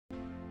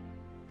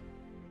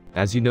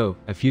As you know,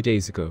 a few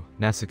days ago,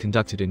 NASA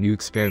conducted a new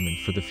experiment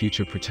for the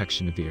future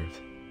protection of the Earth.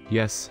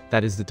 Yes,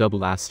 that is the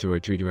double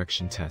asteroid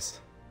redirection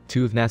test.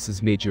 Two of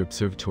NASA's major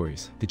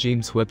observatories, the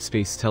James Webb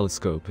Space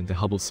Telescope and the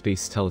Hubble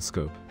Space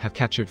Telescope, have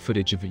captured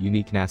footage of a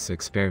unique NASA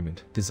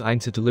experiment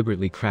designed to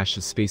deliberately crash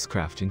a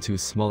spacecraft into a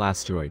small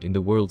asteroid in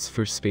the world's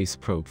first space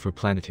probe for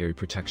planetary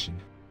protection.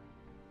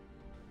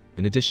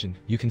 In addition,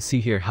 you can see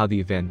here how the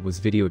event was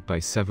videoed by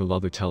several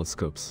other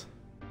telescopes.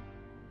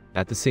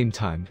 At the same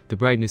time, the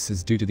brightness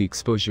is due to the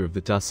exposure of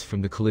the dust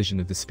from the collision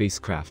of the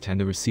spacecraft and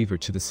the receiver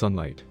to the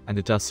sunlight, and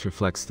the dust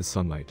reflects the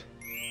sunlight.